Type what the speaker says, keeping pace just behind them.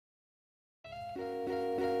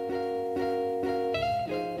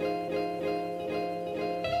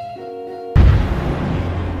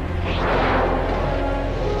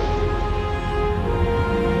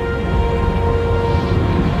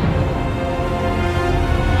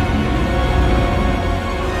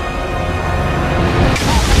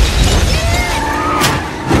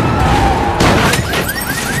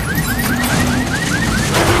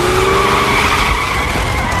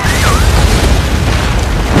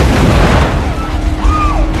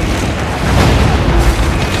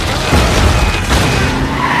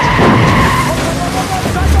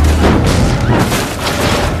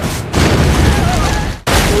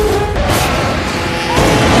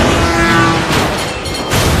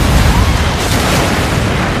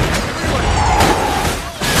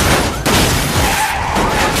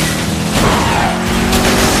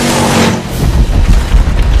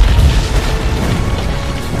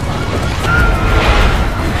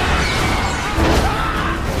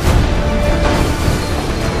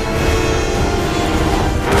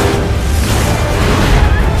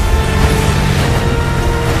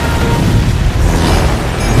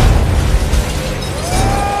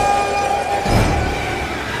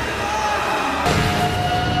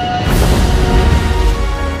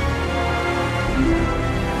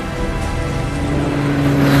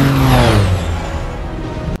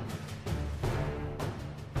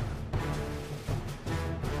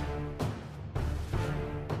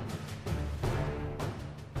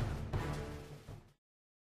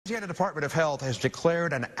Louisiana Department of Health has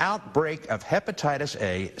declared an outbreak of hepatitis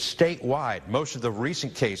A statewide. Most of the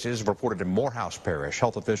recent cases reported in Morehouse Parish.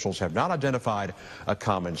 Health officials have not identified a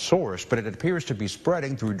common source, but it appears to be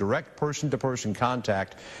spreading through direct person-to-person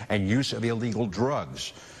contact and use of illegal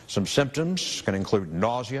drugs. Some symptoms can include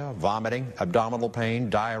nausea, vomiting, abdominal pain,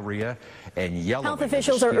 diarrhea, and yellowing. Health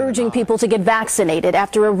officials are urging people to get vaccinated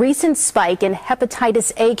after a recent spike in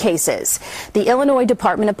hepatitis A cases. The Illinois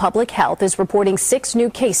Department of Public Health is reporting 6 new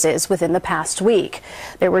cases within the past week.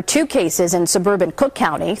 There were 2 cases in suburban Cook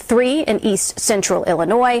County, 3 in East Central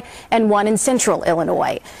Illinois, and 1 in Central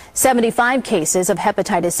Illinois. 75 cases of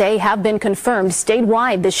hepatitis A have been confirmed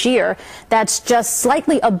statewide this year. That's just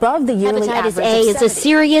slightly above the yearly average. Hepatitis A is a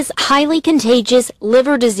serious, highly contagious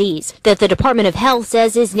liver disease that the Department of Health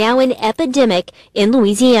says is now an epidemic in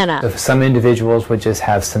Louisiana. Some individuals would just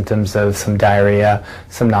have symptoms of some diarrhea,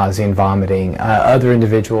 some nausea and vomiting. Other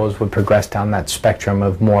individuals would progress down that spectrum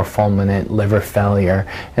of more fulminant liver failure,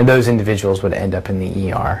 and those individuals would end up in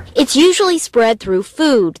the ER. It's usually spread through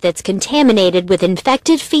food that's contaminated with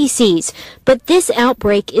infected feces, but this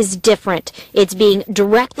outbreak is different. It's being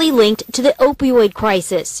directly linked to the opioid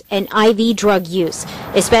crisis and IV drug use,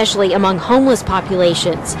 especially among homeless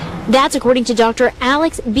populations. That's according to Dr.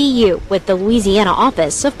 Alex Bu with the Louisiana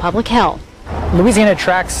Office of Public Health. Louisiana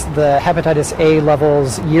tracks the hepatitis A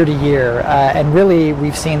levels year to year, and really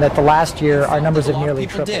we've seen that the last year our numbers have nearly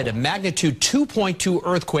tripled. A magnitude 2.2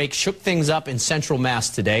 earthquake shook things up in central Mass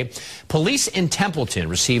today. Police in Templeton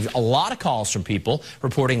received a lot of calls from people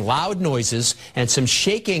reporting loud noises and some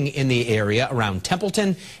shaking in the area around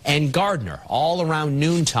Templeton and Gardner, all around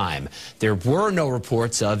noontime. There were no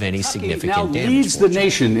reports of any significant damage. Leads the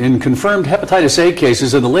nation in confirmed hepatitis A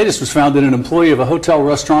cases, and the latest was found in an employee of a hotel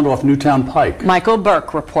restaurant off Newtown Pike. Michael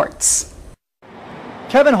Burke reports.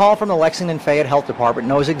 Kevin Hall from the Lexington Fayette Health Department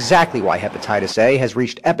knows exactly why hepatitis A has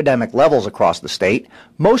reached epidemic levels across the state,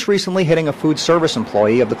 most recently hitting a food service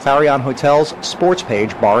employee of the Clarion Hotel's Sports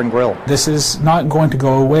Page Bar and Grill. This is not going to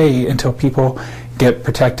go away until people get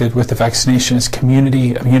protected with the vaccination. It's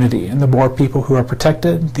community immunity, and the more people who are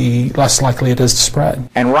protected, the less likely it is to spread.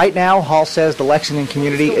 And right now, Hall says the Lexington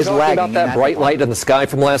community is lagging. About that bright light in the sky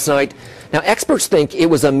from last night. Now, experts think it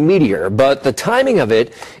was a meteor, but the timing of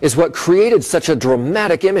it is what created such a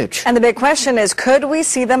dramatic image. And the big question is, could we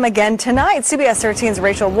see them again tonight? CBS 13's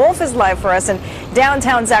Rachel Wolf is live for us in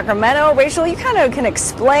downtown Sacramento. Rachel, you kind of can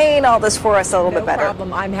explain all this for us a little bit better. No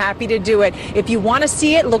problem. I'm happy to do it. If you want to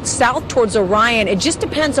see it, look south towards Orion. It just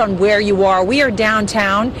depends on where you are. We are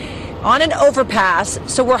downtown on an overpass,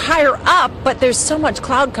 so we're higher up, but there's so much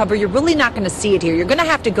cloud cover, you're really not going to see it here. You're going to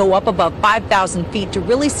have to go up above 5,000 feet to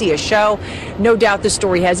really see a show. No doubt the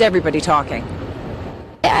story has everybody talking.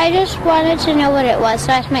 I just wanted to know what it was,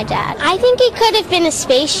 so I asked my dad. I think it could have been a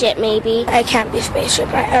spaceship, maybe. It can't be a spaceship.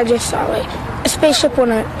 I just saw it. A spaceship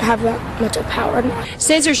wouldn't have that much of power.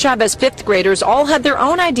 Cesar Chavez 5th graders all had their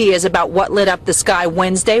own ideas about what lit up the sky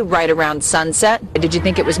Wednesday right around sunset. Did you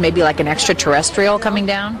think it was maybe like an extraterrestrial coming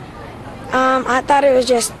down? I thought it was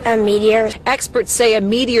just a meteor. Experts say a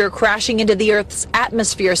meteor crashing into the Earth's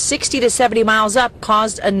atmosphere 60 to 70 miles up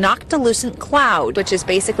caused a noctilucent cloud, which is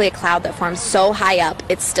basically a cloud that forms so high up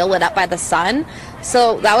it's still lit up by the sun.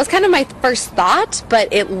 So that was kind of my first thought,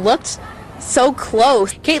 but it looked so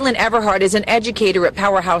close. Caitlin Everhart is an educator at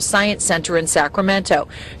Powerhouse Science Center in Sacramento.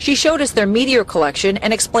 She showed us their meteor collection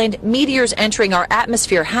and explained meteors entering our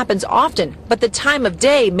atmosphere happens often, but the time of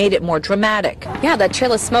day made it more dramatic. Yeah, the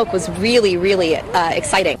trail of smoke was really, really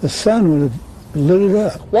exciting. The sun would have lit it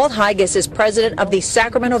up. Walt Hygas is president of the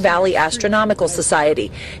Sacramento Valley Astronomical Society.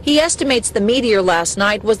 He estimates the meteor last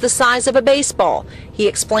night was the size of a baseball. He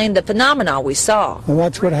explained the phenomena we saw. Well,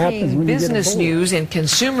 that's what happens when business news and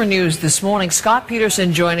consumer news this morning. Scott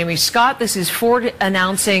Peterson joining me. Scott, this is Ford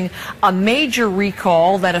announcing a major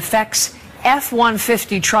recall that affects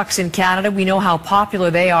F-150 trucks in Canada. We know how popular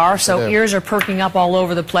they are, so ears are perking up all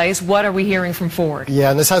over the place. What are we hearing from Ford? Yeah,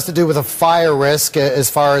 and this has to do with a fire risk as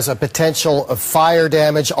far as a potential of fire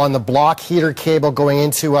damage on the block heater cable going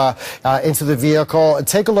into the vehicle.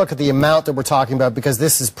 Take a look at the amount that we're talking about, because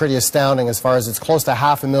this is pretty astounding as far as it's close to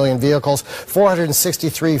 500,000 vehicles,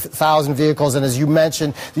 463,000 vehicles, and as you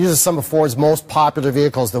mentioned, these are some of Ford's most popular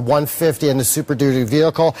vehicles, the 150 and the Super Duty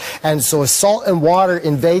vehicle. And so as salt and water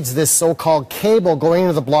invades this so-called called cable going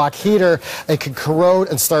into the block heater. It could corrode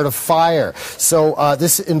and start a fire. So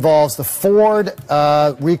this involves the Ford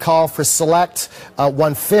recall for select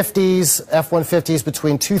F-150s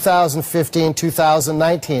between 2015 and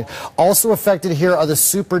 2019. Also affected here are the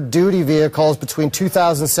Super Duty vehicles between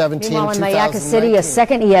 2017 and 2019. Meanwhile, in Mayaca City, a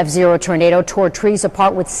second EF0 tornado tore trees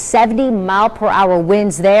apart with 70-mile-per-hour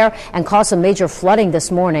winds there and caused some major flooding this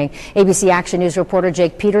morning. ABC Action News reporter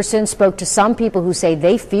Jake Peterson spoke to some people who say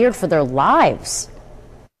they feared for their lives.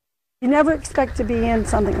 You never expect to be in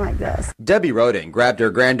something like this. Debbie Roden grabbed her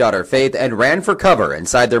granddaughter Faith and ran for cover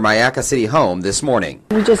inside their Mayaca City home this morning.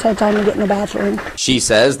 We just had time to get in the bathroom. She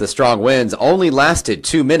says the strong winds only lasted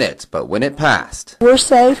 2 minutes, but when it passed, we're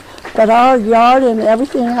safe, but our yard and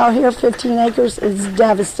everything out here, 15 acres, is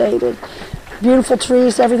devastated. Beautiful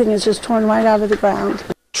trees, everything is just torn right out of the ground.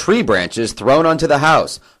 Tree branches thrown onto the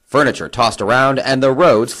house, furniture tossed around, and the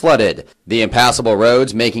roads flooded. The impassable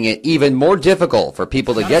roads making it even more difficult for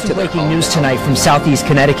people to get to their homes. Breaking news tonight from southeast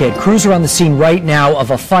Connecticut. Crews are on the scene right now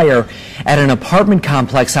of a fire at an apartment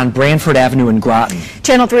complex on Branford Avenue in Groton.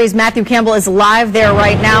 Channel 3's Matthew Campbell is live there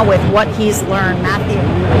right now with what he's learned. Matthew.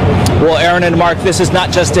 Well, Aaron and Mark, this is not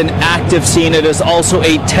just an active scene, it is also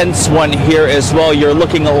a tense one here as well. You're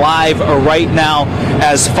looking live right now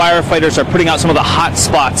as firefighters are putting out some of the hot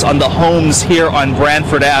spots on the homes here on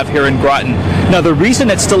Branford Ave here in Groton. Now, the reason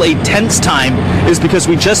it's still a tense time is because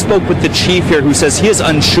we just spoke with the chief here who says he is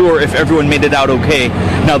unsure if everyone made it out okay.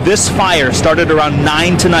 Now, this fire started around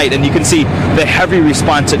 9 tonight, and you can see the heavy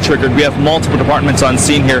response it triggered. We have multiple departments on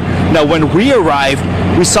scene here. Now, when we arrived,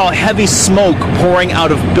 we saw heavy smoke pouring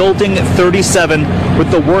out of building 37,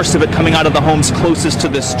 with the worst of it coming out of the homes closest to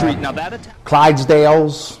this street. Now that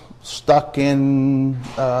Clydesdales stuck in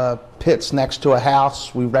pits next to a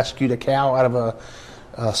house. We rescued a cow out of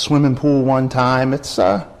a swimming pool one time. It's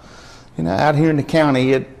you know, out here in the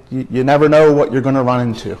county, you never know what you're going to run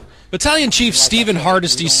into. Battalion Chief Stephen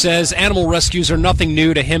Hardesty says animal rescues are nothing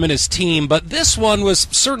new to him and his team, but this one was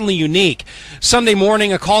certainly unique. Sunday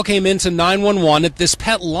morning, a call came into 911 that this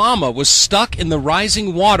pet llama was stuck in the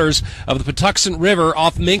rising waters of the Patuxent River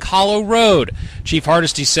off Mink Hollow Road. Chief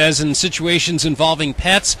Hardesty says in situations involving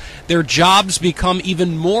pets, their jobs become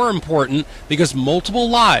even more important because multiple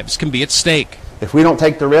lives can be at stake. If we don't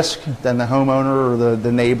take the risk, then the homeowner or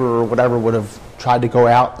the neighbor or whatever would have tried to go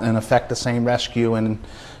out and effect the same rescue, and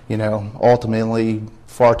you know, ultimately,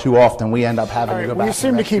 far too often, we end up having to go back. We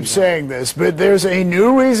seem to keep saying this, but there's a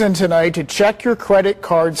new reason tonight to check your credit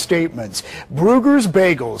card statements. Bruegger's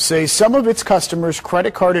Bagels say some of its customers'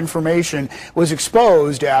 credit card information was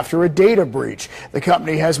exposed after a data breach. The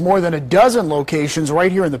company has more than a dozen locations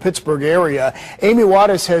right here in the Pittsburgh area. Amy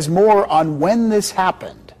Wattis has more on when this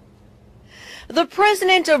happened. The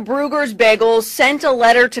president of Bruegger's Bagels sent a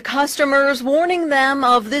letter to customers warning them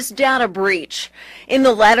of this data breach. In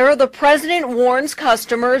the letter, the president warns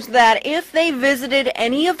customers that if they visited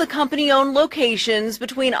any of the company-owned locations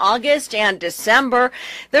between August and December,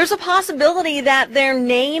 there's a possibility that their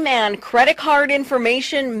name and credit card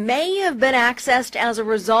information may have been accessed as a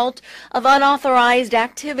result of unauthorized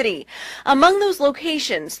activity. Among those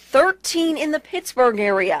locations, 13 in the Pittsburgh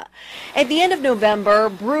area. At the end of November,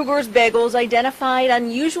 Bruegger's Bagels identified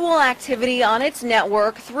unusual activity on its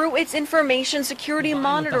network through its information security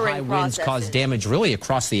monitoring process. Winds caused damage really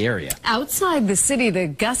across the area. Outside the city, the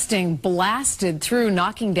gusting blasted through,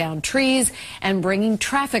 knocking down trees and bringing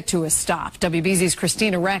traffic to a stop. WBZ's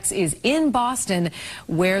Christina Rex is in Boston,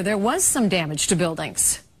 where there was some damage to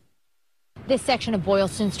buildings. This section of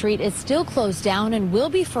Boylston Street is still closed down and will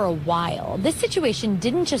be for a while. This situation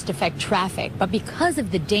didn't just affect traffic, but because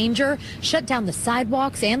of the danger, shut down the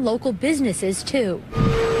sidewalks and local businesses too.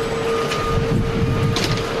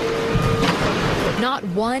 Not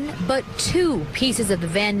one, but 2 pieces of the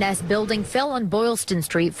Van Ness building fell on Boylston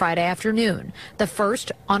Street Friday afternoon. The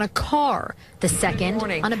first on a car, the second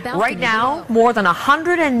on a balcony. Right now, more than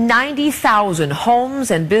 190,000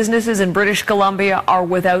 homes and businesses in British Columbia are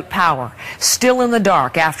without power, still in the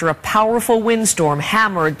dark after a powerful windstorm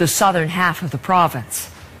hammered the southern half of the province.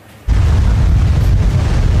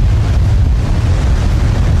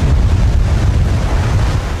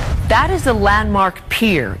 That is the landmark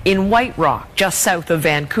pier in White Rock, just south of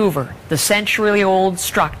Vancouver. The century-old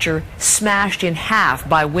structure smashed in half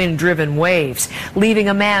by wind-driven waves, leaving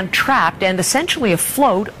a man trapped and essentially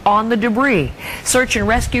afloat on the debris. Search and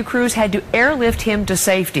rescue crews had to airlift him to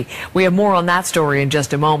safety. We have more on that story in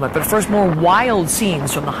just a moment, but first, more wild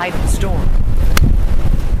scenes from the height of the storm.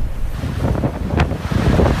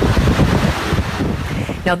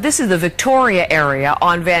 Now, this is the Victoria area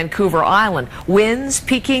on Vancouver Island. Winds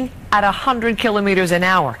peaking at 100 kilometers an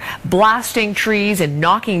hour, blasting trees and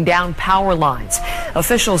knocking down power lines.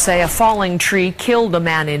 Officials say a falling tree killed a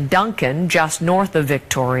man in Duncan, just north of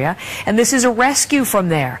Victoria, and this is a rescue from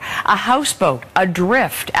there. A houseboat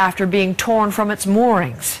adrift after being torn from its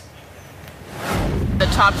moorings. The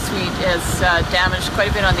top suite is damaged quite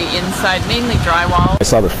a bit on the inside, mainly drywall. I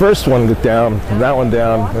saw the first one get down, that one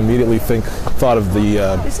down, immediately thought of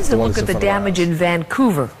the This is a look at the damage in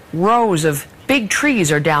Vancouver. Rows of big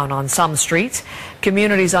trees are down on some streets.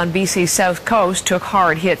 Communities on BC's south coast took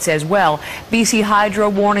hard hits as well. BC Hydro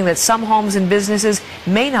warning that some homes and businesses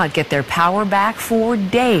may not get their power back for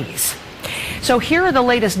days. So here are the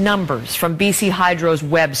latest numbers from BC Hydro's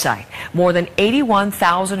website. More than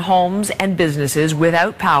 81,000 homes and businesses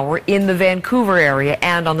without power in the Vancouver area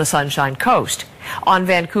and on the Sunshine Coast. On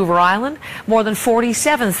Vancouver Island, more than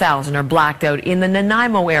 47,000 are blacked out in the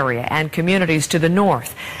Nanaimo area and communities to the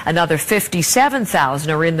north. Another 57,000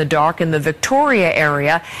 are in the dark in the Victoria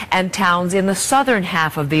area and towns in the southern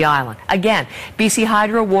half of the island. Again, BC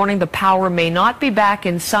Hydro warning the power may not be back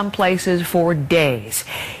in some places for days.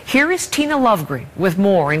 Here is Tina Lovegreen with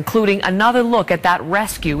more, including another look at that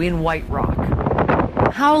rescue in White Rock.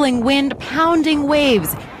 Howling wind, pounding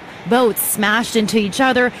waves. Boats smashed into each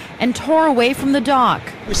other and tore away from the dock.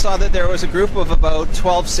 We saw that there was a group of about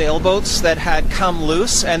 12 sailboats that had come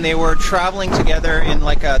loose, and they were traveling together in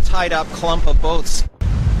like a tied-up clump of boats.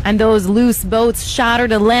 And those loose boats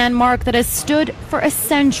shattered a landmark that has stood for a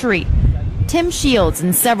century. Tim Shields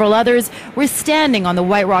and several others were standing on the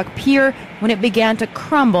White Rock Pier when it began to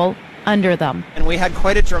crumble under them. And we had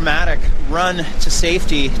quite a dramatic run to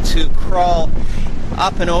safety to crawl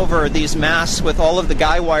up and over these masts with all of the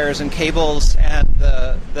guy wires and cables, and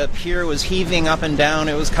the pier was heaving up and down.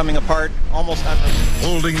 It was coming apart almost under.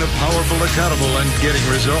 Holding the powerful accountable and getting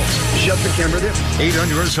results. Shut the camera there. 8 on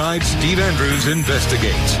your side, Steve Andrews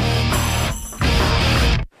investigates.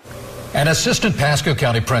 An assistant Pasco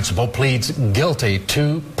County principal pleads guilty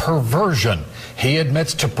to perversion. He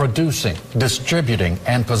admits to producing, distributing,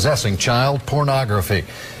 and possessing child pornography.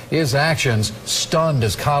 His actions stunned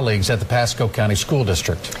his colleagues at the Pasco County School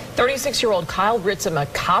District. 36-year-old Kyle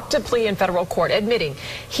Ritzema copped a plea in federal court admitting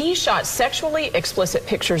he shot sexually explicit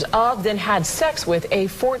pictures of, then had sex with a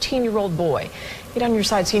 14-year-old boy. Eight on your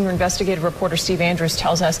side, senior investigative reporter Steve Andrews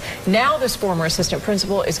tells us now this former assistant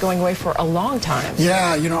principal is going away for a long time.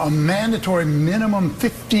 Yeah, you know, a mandatory minimum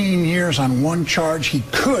 15 years on one charge. He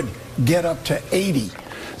could get up to 80.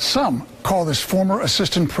 Some call this former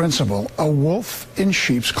assistant principal a wolf in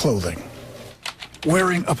sheep's clothing.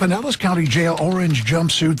 Wearing a Pinellas County Jail orange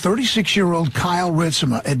jumpsuit, 36-year-old Kyle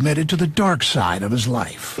Ritzema admitted to the dark side of his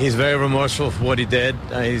life. He's very remorseful for what he did.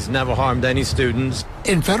 He's never harmed any students.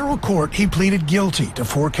 In federal court, he pleaded guilty to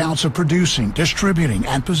 4 counts of producing, distributing,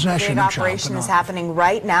 and possession of child pornography. Big operation is happening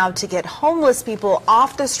right now to get homeless people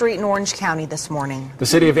off the street in Orange County this morning. The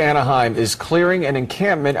city of Anaheim is clearing an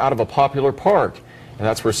encampment out of a popular park. And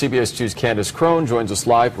that's where CBS 2's Candace Crone joins us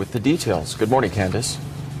live with the details. Good morning, Candace.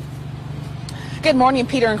 Good morning,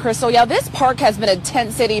 Peter and Crystal. Yeah, this park has been a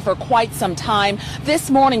tent city for quite some time. This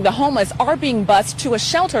morning, the homeless are being bused to a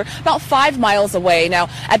shelter about 5 miles away. Now,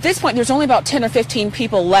 at this point, there's only about 10 or 15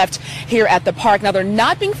 people left here at the park. Now, they're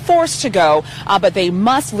not being forced to go, but they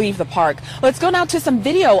must leave the park. Let's go now to some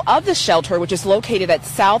video of the shelter, which is located at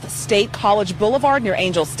South State College Boulevard near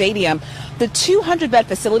Angel Stadium. The 200-bed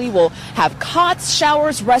facility will have cots,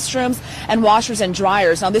 showers, restrooms, and washers and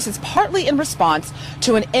dryers. Now, this is partly in response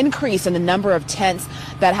to an increase in the number of tents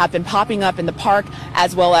that have been popping up in the park,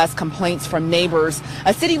 as well as complaints from neighbors.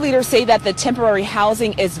 City leaders say that the temporary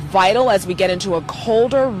housing is vital as we get into a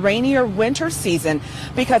colder, rainier winter season,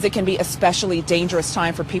 because it can be especially dangerous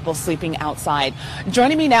time for people sleeping outside.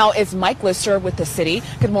 Joining me now is Mike Lister with the city.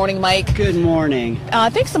 Good morning, Mike. Good morning.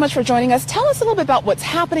 Thanks so much for joining us. Tell us a little bit about what's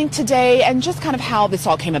happening today and just kind of how this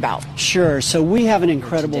all came about. Sure. So we have an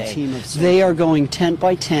incredible team of. They are going tent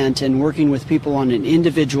by tent and working with people on an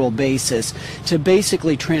individual basis to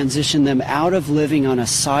basically transition them out of living on a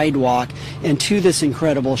sidewalk and to this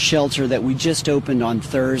incredible shelter that we just opened on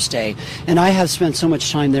Thursday. And I have spent so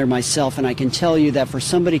much time there myself, and I can tell you that for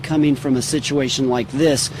somebody coming from a situation like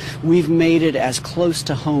this, we've made it as close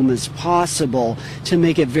to home as possible to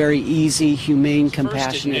make it very easy, humane,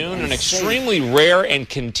 compassionate. First at noon, an extremely rare and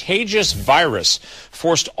contagious virus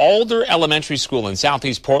forced Alder Elementary School in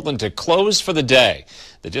southeast Portland to close for the day.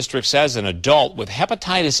 The district says an adult with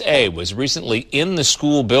hepatitis A was recently in the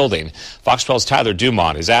school building. Fox 12's Tyler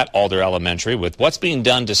Dumont is at Alder Elementary with what's being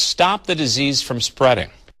done to stop the disease from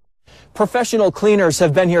spreading. Professional cleaners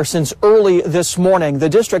have been here since early this morning. The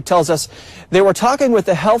district tells us they were talking with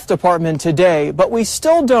the health department today, but we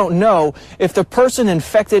still don't know if the person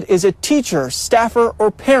infected is a teacher, staffer,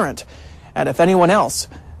 or parent, and if anyone else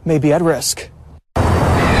may be at risk.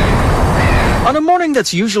 On a morning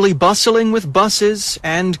that's usually bustling with buses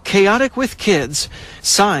and chaotic with kids,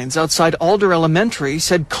 signs outside Alder Elementary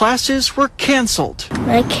said classes were canceled.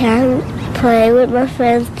 I can't play with my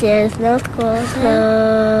friends. There's no school,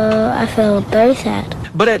 so I feel very sad.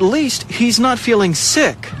 But at least he's not feeling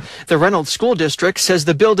sick. The Reynolds School District says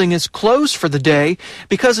the building is closed for the day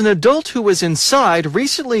because an adult who was inside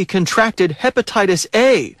recently contracted hepatitis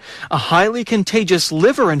A, a highly contagious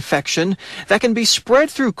liver infection that can be spread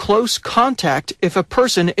through close contact if a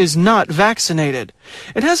person is not vaccinated.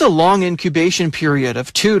 It has a long incubation period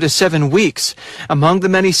of 2 to 7 weeks. Among the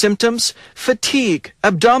many symptoms, fatigue,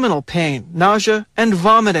 abdominal pain, nausea, and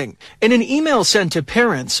vomiting. In an email sent to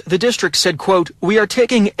parents, the district said, quote, "We are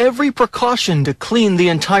taking every precaution to clean the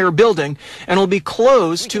entire building and will be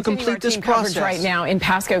closed to complete this process." Right now in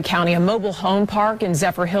Pasco County, a mobile home park in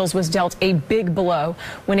Zephyr Hills was dealt a big blow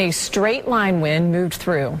when a straight line wind moved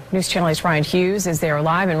through. News Channel 8's Ryan Hughes is there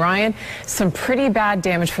live. And Ryan, some pretty bad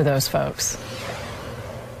damage for those folks.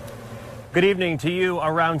 Good evening to you.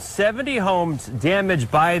 Around 70 homes damaged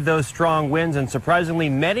by those strong winds, and surprisingly,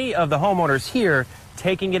 many of the homeowners here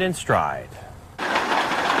taking it in stride.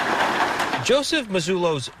 Joseph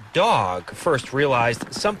Mazzullo's dog first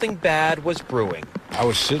realized something bad was brewing. I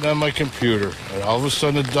was sitting on my computer, and all of a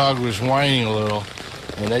sudden the dog was whining a little,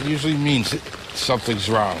 and that usually means that something's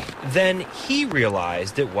wrong. Then he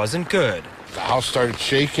realized it wasn't good. The house started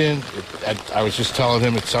shaking. I was just telling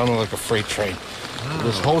him it sounded like a freight train.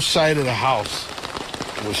 This whole side of the house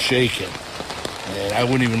was shaking, and I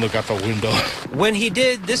wouldn't even look out the window. When he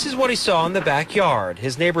did, this is what he saw in the backyard.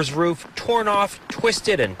 His neighbor's roof torn off,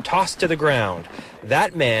 twisted, and tossed to the ground.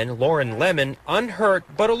 That man, Lauren Lemon, unhurt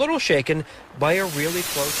but a little shaken by a really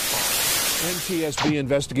close call. NTSB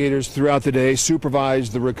investigators throughout the day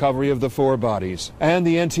supervised the recovery of the 4 bodies. And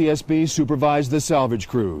the NTSB supervised the salvage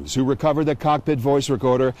crews, who recovered the cockpit voice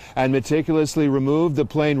recorder and meticulously removed the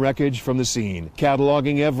plane wreckage from the scene,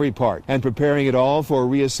 cataloging every part and preparing it all for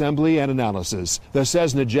reassembly and analysis. The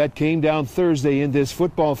Cessna jet came down Thursday in this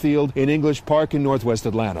football field in English Park in northwest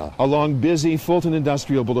Atlanta, along busy Fulton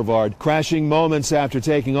Industrial Boulevard, crashing moments after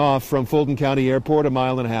taking off from Fulton County Airport a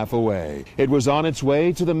mile and a half away. It was on its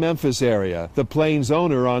way to the Memphis area. The plane's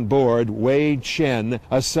owner on board, Wade Chen,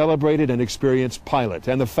 a celebrated and experienced pilot,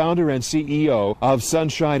 and the founder and CEO of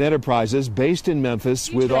Sunshine Enterprises, based in Memphis,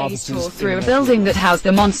 with offices through a building that housed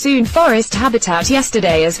the monsoon forest habitat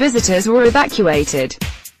yesterday as visitors were evacuated.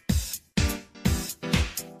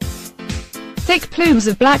 Thick plumes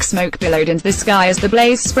of black smoke billowed into the sky as the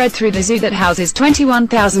blaze spread through the zoo that houses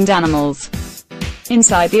 21,000 animals.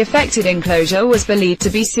 Inside the affected enclosure was believed to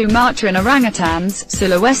be Sumatran orangutans,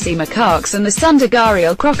 Sulawesi macaques and the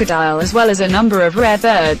Sundagarial crocodile, as well as a number of rare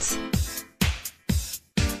birds.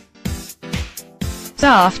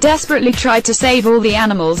 Staff desperately tried to save all the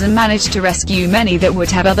animals and managed to rescue many that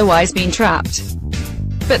would have otherwise been trapped.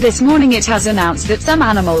 But this morning it has announced that some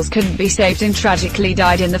animals couldn't be saved and tragically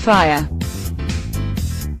died in the fire.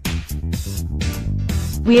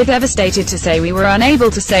 "We are devastated to say we were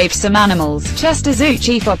unable to save some animals," Chester Zoo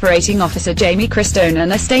Chief Operating Officer Jamie Christone.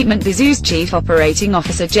 In a statement, the zoo's Chief Operating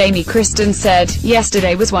Officer Jamie Christone said,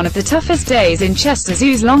 "Yesterday was one of the toughest days in Chester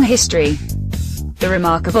Zoo's long history. The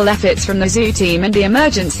remarkable efforts from the zoo team and the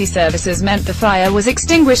emergency services meant the fire was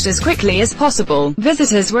extinguished as quickly as possible.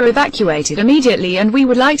 Visitors were evacuated immediately, and we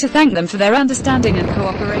would like to thank them for their understanding and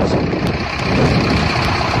cooperation."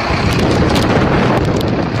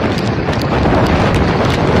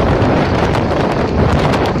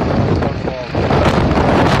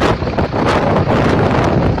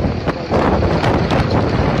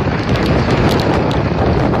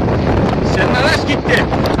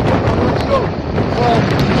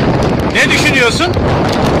 Ne düşünüyorsun?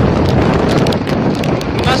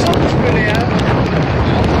 Nasıl olmuş böyle ya?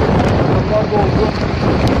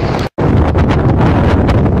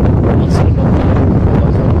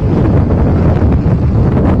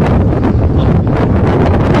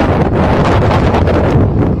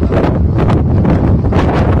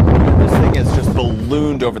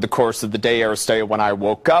 Over the course of the day, Aristeo, when I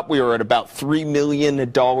woke up, we were at about $3 million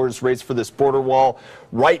raised for this border wall.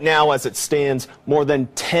 Right now, as it stands, more than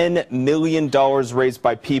 $10 million raised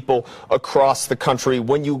by people across the country.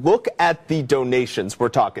 When you look at the donations, we're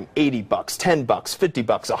talking $80, $10,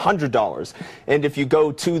 $50, $100. And if you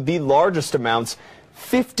go to the largest amounts,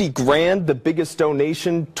 50 grand, the biggest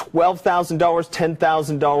donation, $12,000,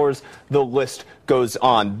 $10,000, the list goes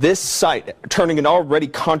on. This site turning an already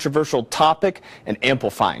controversial topic and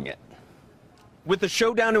amplifying it. With the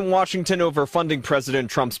showdown in Washington over funding President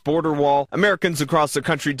Trump's border wall, Americans across the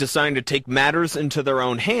country decided to take matters into their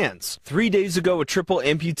own hands. 3 days ago, a triple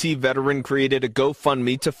amputee veteran created a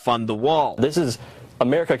GoFundMe to fund the wall. This is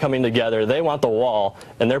America coming together. They want the wall,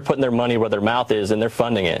 and they're putting their money where their mouth is, and they're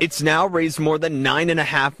funding it. It's now raised more than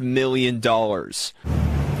 $9.5 million.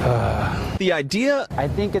 The idea, I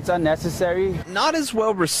think it's unnecessary. Not as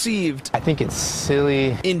well received. I think it's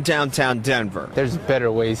silly. In downtown Denver. There's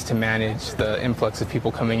better ways to manage the influx of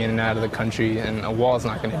people coming in and out of the country, and a wall is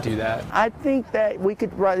not going to do that. I think that we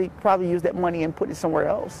could probably use that money and put it somewhere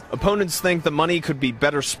else. Opponents think the money could be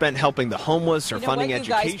better spent helping the homeless or funding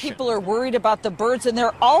education. Guys, people are worried about the birds, and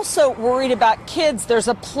they're also worried about kids. There's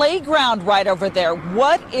a playground right over there.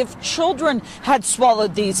 What if children had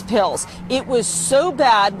swallowed these pills? It was so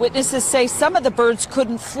bad. Witnesses say some of the birds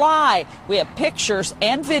couldn't fly. We have pictures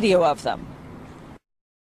and video of them.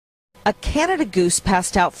 A Canada goose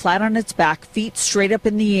passed out flat on its back, feet straight up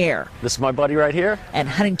in the air. This is my buddy right here. And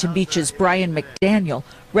Huntington Beach's Brian McDaniel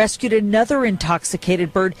rescued another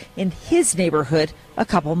intoxicated bird in his neighborhood a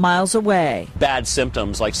couple miles away. Bad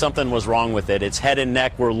symptoms, like something was wrong with it. Its head and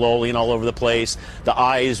neck were lolling all over the place. The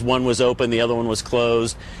eyes, one was open, the other one was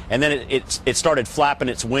closed. And then it started flapping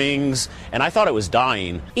its wings, and I thought it was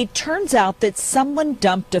dying. It turns out that someone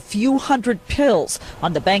dumped a few hundred pills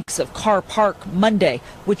on the banks of Carr Park Monday,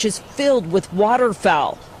 which is filled with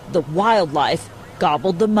waterfowl. The wildlife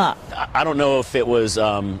gobbled them up. I don't know if it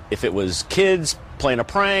was kids playing a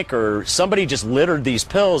prank or somebody just littered these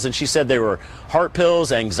pills, and she said they were heart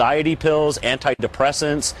pills, anxiety pills,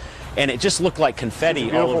 antidepressants, and it just looked like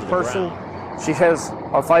confetti all over the ground. She has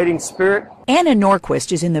a fighting spirit. Anna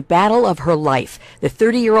Norquist is in the battle of her life. The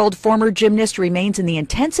 30-year-old former gymnast remains in the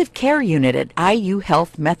intensive care unit at IU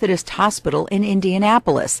Health Methodist Hospital in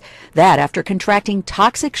Indianapolis. That after contracting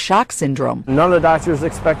toxic shock syndrome. None of the doctors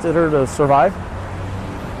expected her to survive,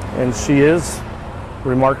 and she is,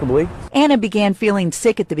 remarkably. Anna began feeling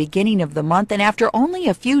sick at the beginning of the month, and after only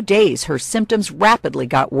a few days, her symptoms rapidly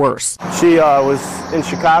got worse. She was in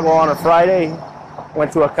Chicago on a Friday,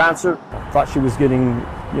 went to a concert, thought she was getting,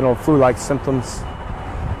 flu-like symptoms.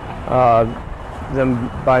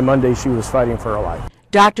 Then by Monday, she was fighting for her life.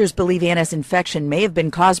 Doctors believe Anna's infection may have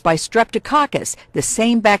been caused by Streptococcus, the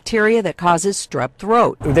same bacteria that causes strep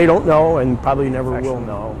throat. They don't know, and probably never will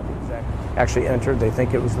know. Actually entered. They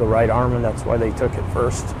think it was the right arm, and that's why they took it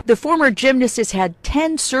first. The former gymnast has had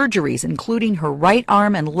 10 surgeries, including her right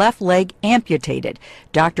arm and left leg amputated.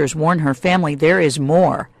 Doctors warn her family there is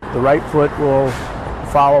more. The right foot will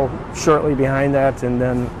follow shortly behind that, and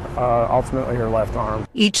then ultimately her left arm.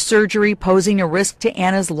 Each surgery posing a risk to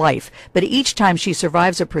Anna's life, but each time she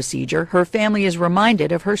survives a procedure, her family is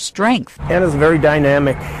reminded of her strength. Anna's a very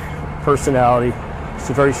dynamic personality.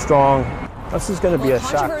 She's very strong. This is going to be a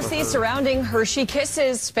shock. Controversy surrounding Hershey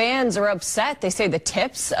Kisses. Fans are upset. They say the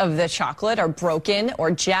tips of the chocolate are broken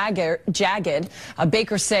or jagged.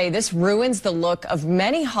 Bakers say this ruins the look of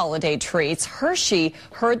many holiday treats. Hershey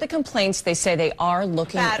heard the complaints. They say they are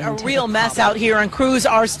looking into a real mess out here, and crews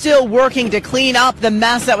are still working to clean up the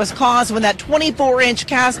mess that was caused when that 24-inch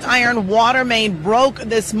cast iron water main broke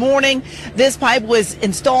this morning. This pipe was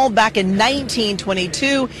installed back in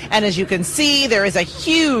 1922, and as you can see, there is a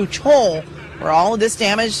huge hole where all of this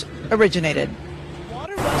damage originated.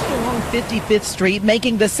 Water rushed along 55th Street,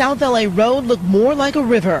 making the South LA road look more like a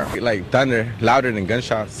river. Like thunder, louder than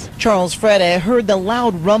gunshots. Charles Frede heard the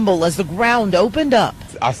loud rumble as the ground opened up.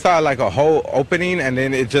 I saw like a whole opening, and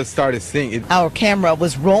then it just started sinking. Our camera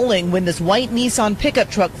was rolling when this white Nissan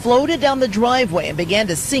pickup truck floated down the driveway and began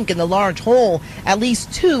to sink in the large hole. At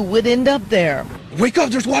least 2 would end up there. Wake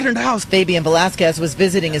up, there's water in the house. Fabian Velasquez was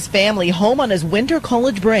visiting his family home on his winter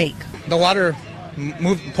college break. The water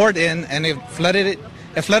poured in, and it flooded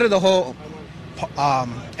the whole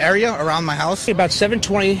area around my house. About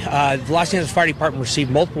 7:20, the Los Angeles Fire Department received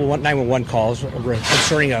multiple 911 calls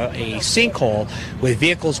concerning a sinkhole with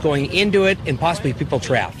vehicles going into it and possibly people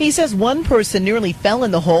trapped. He says one person nearly fell in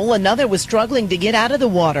the hole, another was struggling to get out of the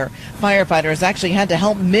water. Firefighters actually had to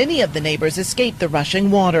help many of the neighbors escape the rushing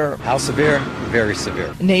water. How severe? Very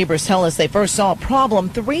severe. Neighbors tell us they first saw a problem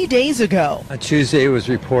 3 days ago. On Tuesday, it was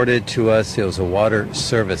reported to us it was a water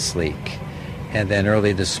service leak. And then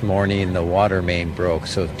early this morning, the water main broke,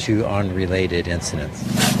 so 2 unrelated incidents.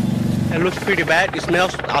 It looks pretty bad. It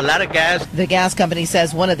smells a lot of gas. The gas company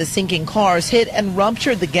says one of the sinking cars hit and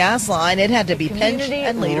ruptured the gas line. It had to be pinched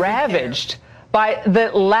and later ravaged by the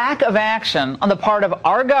lack of action on the part of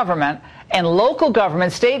our government and local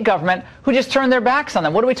government, state government, who just turned their backs on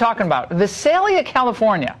them. What are we talking about? Visalia,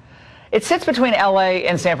 California. It sits between LA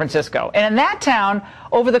and San Francisco. And in that town,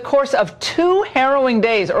 over the course of 2 harrowing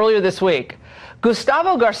days earlier this week,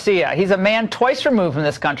 Gustavo Garcia, he's a man twice removed from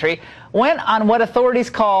this country, went on what authorities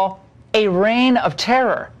call a reign of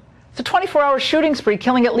terror. It's a 24-hour shooting spree,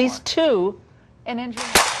 killing at least 2 and injuring.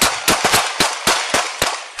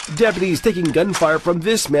 Deputies taking gunfire from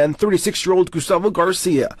this man, 36-year-old Gustavo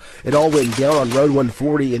Garcia. It all went down on Road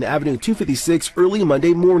 140 and Avenue 256 early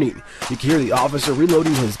Monday morning. You can hear the officer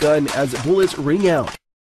reloading his gun as bullets ring out.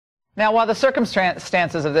 Now, while the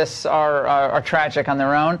circumstances of this are tragic on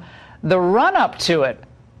their own, the run-up to it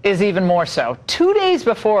is even more so. 2 days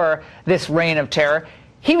before this reign of terror,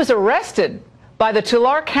 he was arrested by the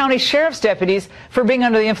Tulare County Sheriff's deputies for being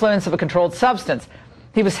under the influence of a controlled substance.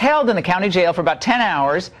 He was held in the county jail for about 10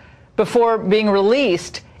 hours before being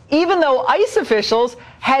released, even though ICE officials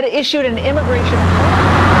had issued an immigration.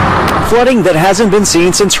 Flooding that hasn't been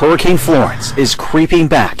seen since Hurricane Florence is creeping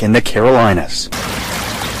back in the Carolinas.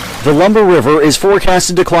 The Lumber River is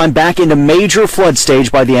forecasted to climb back into major flood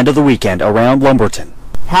stage by the end of the weekend around Lumberton.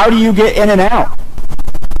 How do you get in and out?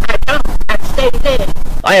 I don't. I stay there.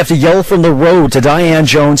 I have to yell from the road to Diane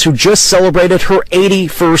Jones, who just celebrated her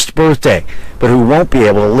 81st birthday, but who won't be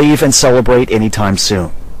able to leave and celebrate anytime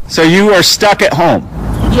soon. So you are stuck at home?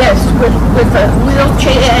 Yes, with a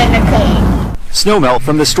wheelchair and a cane. Snowmelt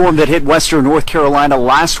from the storm that hit western North Carolina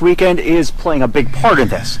last weekend is playing a big part in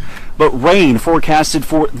this. But rain forecasted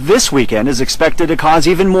for this weekend is expected to cause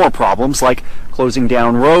even more problems, like closing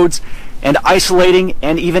down roads and isolating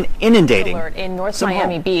and even inundating. Alert in North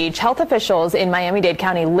Miami Beach. Health officials in Miami-Dade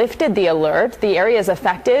County lifted the alert. The areas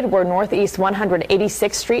affected were Northeast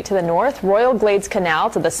 186th Street to the north, Royal Glades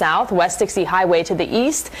Canal to the south, West Dixie Highway to the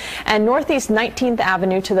east, and Northeast 19th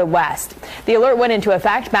Avenue to the west. The alert went into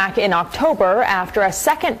effect back in October after a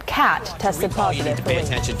second cat tested positive. You need to pay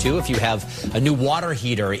attention to if you have a new water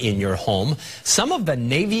heater in your home. Some of the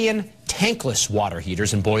Navian tankless water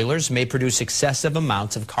heaters and boilers may produce excessive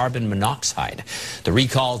amounts of carbon monoxide. The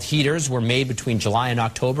recalled heaters were made between July and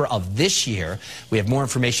October of this year. We have more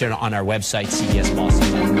information on our website,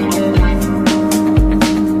 cbsboston.com.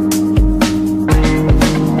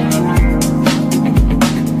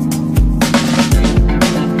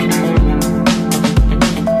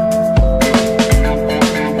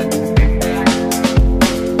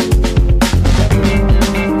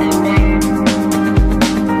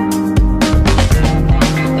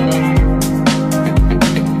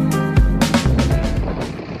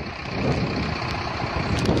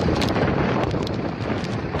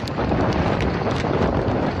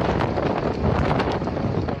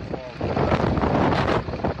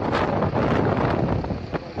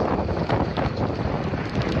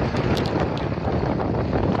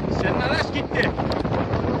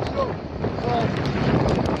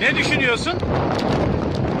 Ne düşünüyorsun?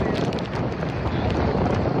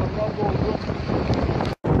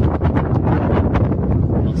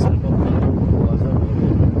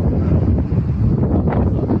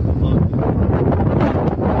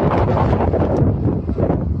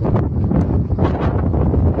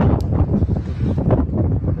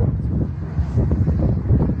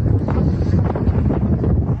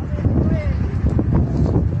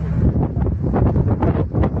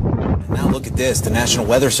 The National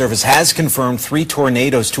Weather Service has confirmed 3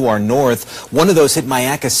 tornadoes to our north. One of those hit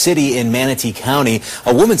Mayaca City in Manatee County.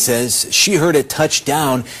 A woman says she heard it touch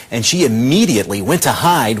down and she immediately went to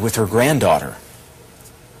hide with her granddaughter.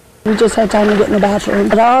 We just had time to get in the bathroom.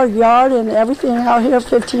 But our yard and everything out here,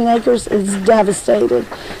 15 acres, is devastated.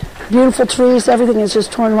 Beautiful trees, everything is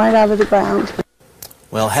just torn right out of the ground.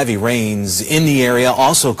 Well, heavy rains in the area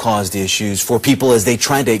also caused issues for people as they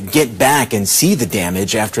tried to get back and see the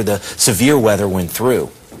damage after the severe weather went through.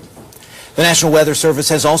 The National Weather Service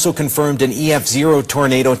has also confirmed an EF0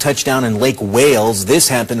 tornado touchdown in Lake Wales. This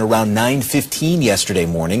happened around 9:15 yesterday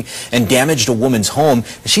morning and damaged a woman's home.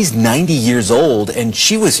 She's 90 years old and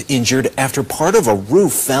she was injured after part of a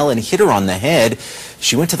roof fell and hit her on the head.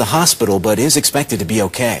 She went to the hospital but is expected to be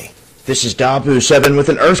okay. This is Dabu 7 with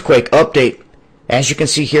an earthquake update. As you can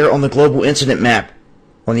see here on the global incident map,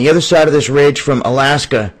 on the other side of this ridge from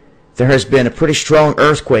Alaska, there has been a pretty strong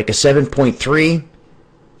earthquake, a 7.3,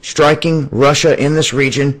 striking Russia in this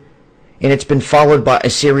region, and it's been followed by a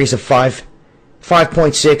series of 5.6,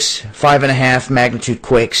 5.5 magnitude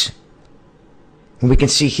quakes. And we can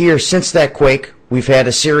see here, since that quake, we've had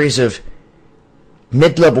a series of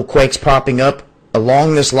mid-level quakes popping up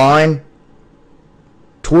along this line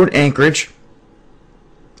toward Anchorage.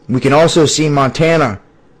 We can also see Montana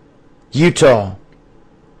Utah,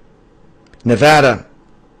 Nevada,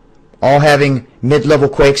 all having mid-level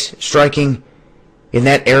quakes striking in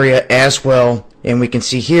that area as well. And we can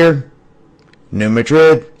see here, New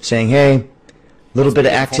Madrid saying, hey, a little bit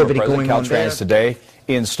of activity going on there. Caltrans today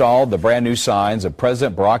installed the brand new signs of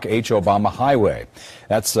President Barack H. Obama Highway.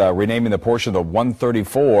 That's renaming the portion of the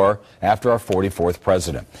 134 after our 44th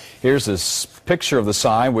president. Here's this picture of the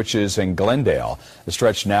sign, which is in Glendale. The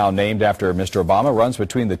stretch, now named after Mr. Obama, runs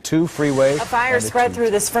between the two freeways. A fire spread through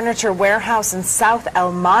this furniture warehouse in South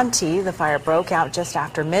El Monte. The fire broke out just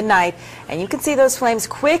after midnight, and you can see those flames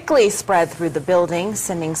quickly spread through the building,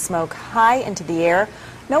 sending smoke high into the air.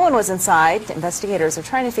 No one was inside. Investigators are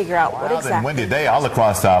trying to figure out what exactly. A windy day all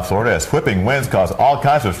across South Florida as whipping winds cause all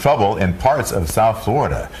kinds of trouble in parts of South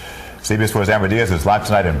Florida. CBS 4's Amber Diaz is live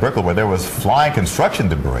tonight in Brickell, where there was flying construction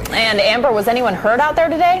debris. And Amber, was anyone hurt out there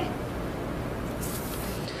today?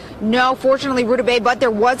 No, fortunately, Ruta Bay, but there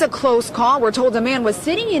was a close call. We're told a man was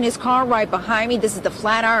sitting in his car right behind me. This is the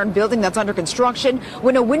Flatiron building that's under construction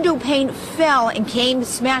when a window pane fell and came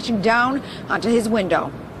smashing down onto his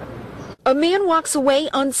window. A man walks away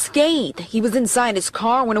unscathed. He was inside his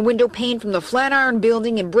car when a window pane from the Flatiron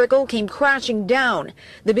building in Brickell came crashing down.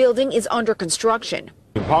 The building is under construction.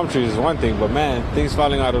 Palm trees is one thing, but man, things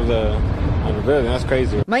falling out of the building, that's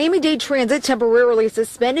crazy. Miami-Dade Transit temporarily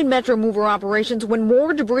suspended Metro Mover operations when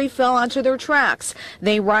more debris fell onto their tracks.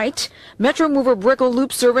 They write, Metro Mover Brickell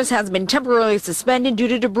Loop service has been temporarily suspended due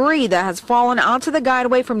to debris that has fallen onto the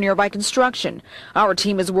guideway from nearby construction. Our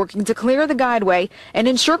team is working to clear the guideway and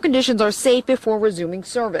ensure conditions are safe before resuming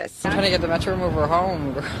service. I'm trying to get the Metro Mover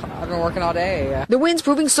home. I've been working all day. The winds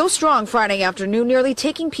proving so strong Friday afternoon, nearly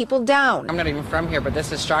taking people down. I'm not even from here, but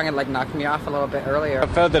this is strong and like knocked me off a little bit earlier. I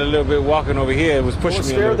felt it a little bit walking over here. It was pushing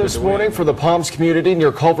me a little bit. This morning for the Palms community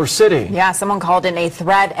near Culver City. Yeah, someone called in a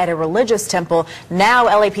threat at a religious temple. Now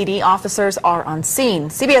LAPD officers are on scene.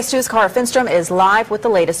 CBS 2's Cara Finstrom is live with the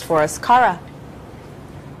latest for us. Cara.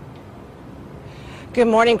 Good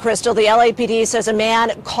morning, Crystal. The LAPD says a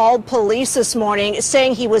man called police this morning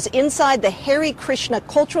saying he was inside the Hare Krishna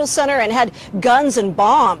Cultural Center and had guns and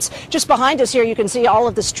bombs. Just behind us here, you can see all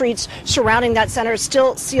of the streets surrounding that center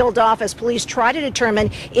still sealed off as police try to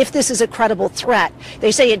determine if this is a credible threat.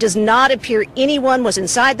 They say it does not appear anyone was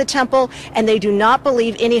inside the temple, and they do not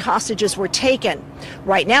believe any hostages were taken.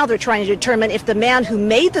 Right now, they're trying to determine if the man who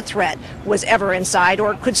made the threat was ever inside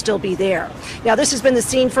or could still be there. Now, this has been the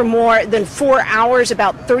scene for more than 4 hours.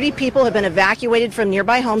 About 30 people have been evacuated from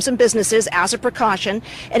nearby homes and businesses as a precaution.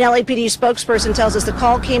 An LAPD spokesperson tells us the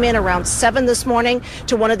call came in around 7 this morning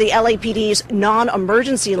to one of the LAPD's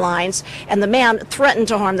non-emergency lines, and the man threatened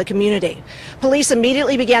to harm the community. Police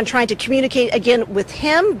immediately began trying to communicate again with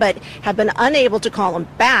him, but have been unable to call him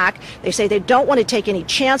back. They say they don't want to take any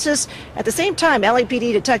chances. At the same time,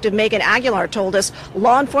 LAPD Detective Megan Aguilar told us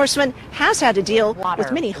law enforcement has had to deal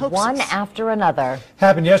with many hoaxes. One after another.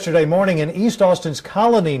 Happened yesterday morning in East Austin's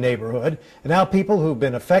Colony neighborhood, and now people who've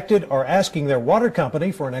been affected are asking their water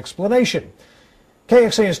company for an explanation.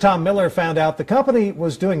 KXAN's Tom Miller found out the company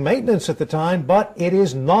was doing maintenance at the time, but it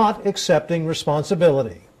is not accepting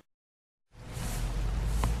responsibility.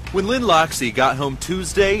 When Lynn Loxey got home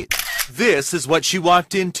Tuesday, this is what she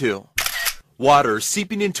walked into. Water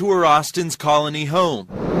seeping into her Austin's Colony home.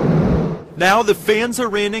 Now the fans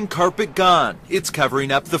are in and carpet gone. It's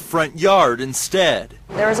covering up the front yard instead.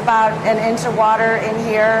 There was about an inch of water in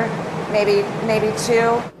here, maybe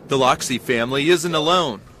 2. The Loxey family isn't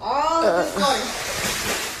alone.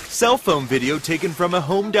 Cell phone video taken from a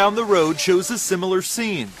home down the road shows a similar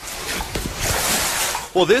scene.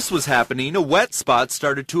 While this was happening, a wet spot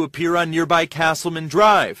started to appear on nearby Castleman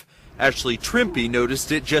Drive. Ashley Trimpe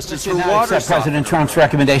noticed it just as her water accept President Trump's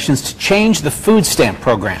recommendations to change the food stamp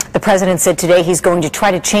program. The president said today he's going to try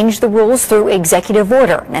to change the rules through executive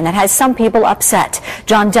order, and that has some people upset.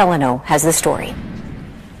 John Delano has the story.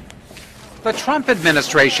 The Trump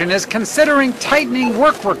administration is considering tightening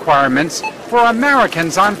work requirements for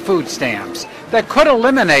Americans on food stamps that could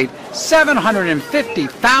eliminate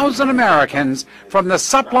 750,000 Americans from the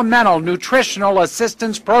Supplemental Nutritional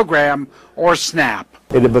Assistance Program, or SNAP.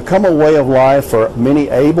 It had become a way of life for many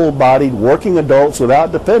able-bodied working adults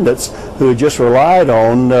without dependents who had just relied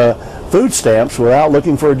on food stamps without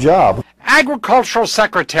looking for a job. Agricultural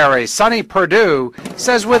Secretary Sonny Perdue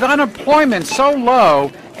says with unemployment so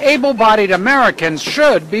low, able-bodied Americans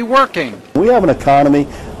should be working. We have an economy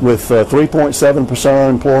with 3.7%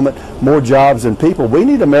 unemployment, more jobs than people. We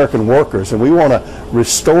need American workers, and we want to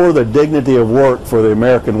restore the dignity of work for the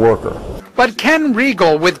American worker. But Ken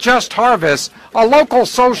Riegel with Just Harvest, a local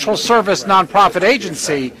social service nonprofit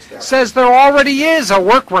agency, says there already is a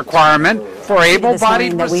work requirement for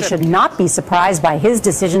able-bodied that we should not be surprised by his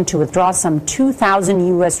decision to withdraw some 2,000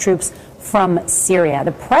 U.S. troops from Syria.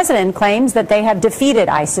 The president claims that they have defeated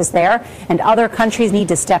ISIS there and other countries need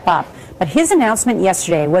to step up. But his announcement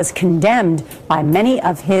yesterday was condemned by many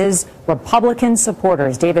of his Republican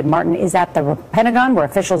supporters. David Martin is at the Pentagon, where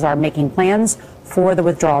officials are making plans for the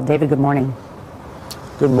withdrawal. David, good morning.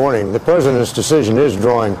 Good morning. The president's decision is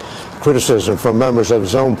drawing criticism from members of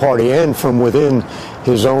his own party and from within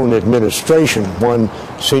his own administration. One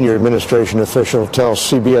senior administration official tells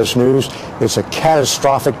CBS News it's a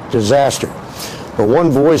catastrophic disaster. But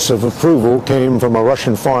one voice of approval came from a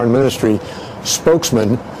Russian Foreign Ministry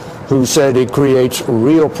spokesman who said it creates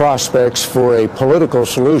real prospects for a political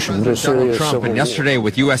solution to Syria's civil war. And yesterday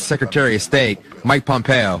with U.S. Secretary of State Mike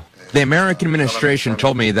Pompeo, the American administration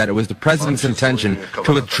told me that it was the president's intention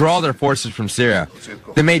to withdraw their forces from Syria.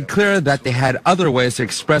 They made clear that they had other ways to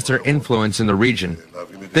express their influence in the region.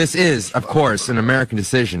 This is, of course, an American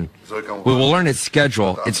decision. We will learn its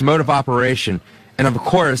schedule, its mode of operation, and of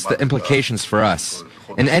course the implications for us.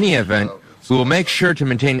 In any event, we will make sure to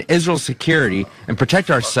maintain Israel's security and protect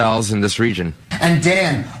ourselves in this region. And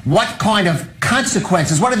Dan, what kind of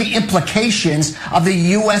consequences, what are the implications of the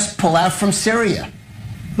U.S. pullout from Syria?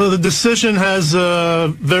 Well, the decision has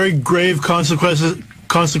very grave consequences,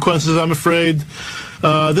 I'm afraid.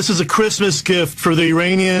 This is a Christmas gift for the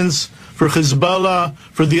Iranians, for Hezbollah,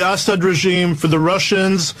 for the Assad regime, for the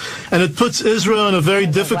Russians, and it puts Israel in a very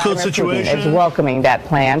difficult situation. Putin is welcoming that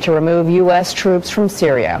plan to remove U.S. troops from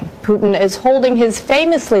Syria. Putin is holding his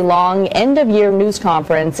famously long end-of-year news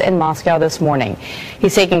conference in Moscow this morning.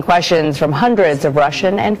 He's taking questions from hundreds of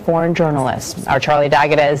Russian and foreign journalists. Our Charlie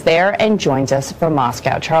D'Agata is there and joins us from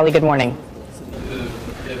Moscow. Charlie, good morning.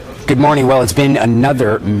 Good morning. Well, it's been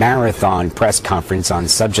another marathon press conference on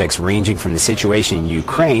subjects ranging from the situation in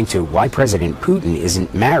Ukraine to why President Putin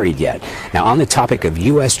isn't married yet. Now, on the topic of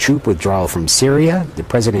U.S. troop withdrawal from Syria, the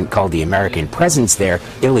president called the American presence there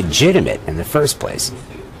illegitimate in the first place.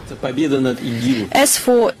 As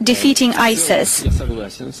for defeating ISIS,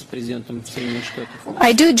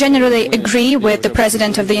 I do generally agree with the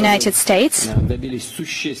President of the United States.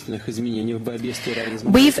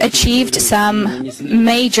 We've achieved some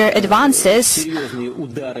major advances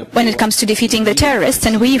when it comes to defeating the terrorists,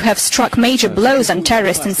 and we have struck major blows on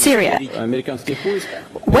terrorists in Syria.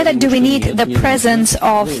 Whether do we need the presence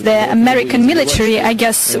of the American military? I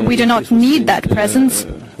guess we do not need that presence.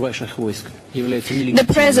 The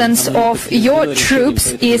presence of your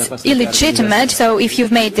troops is illegitimate, so if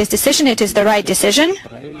you've made this decision, it is the right decision.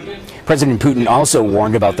 President Putin also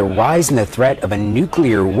warned about the rise in the threat of a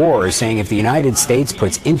nuclear war, saying if the United States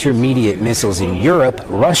puts intermediate missiles in Europe,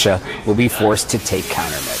 Russia will be forced to take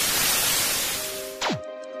countermeasures.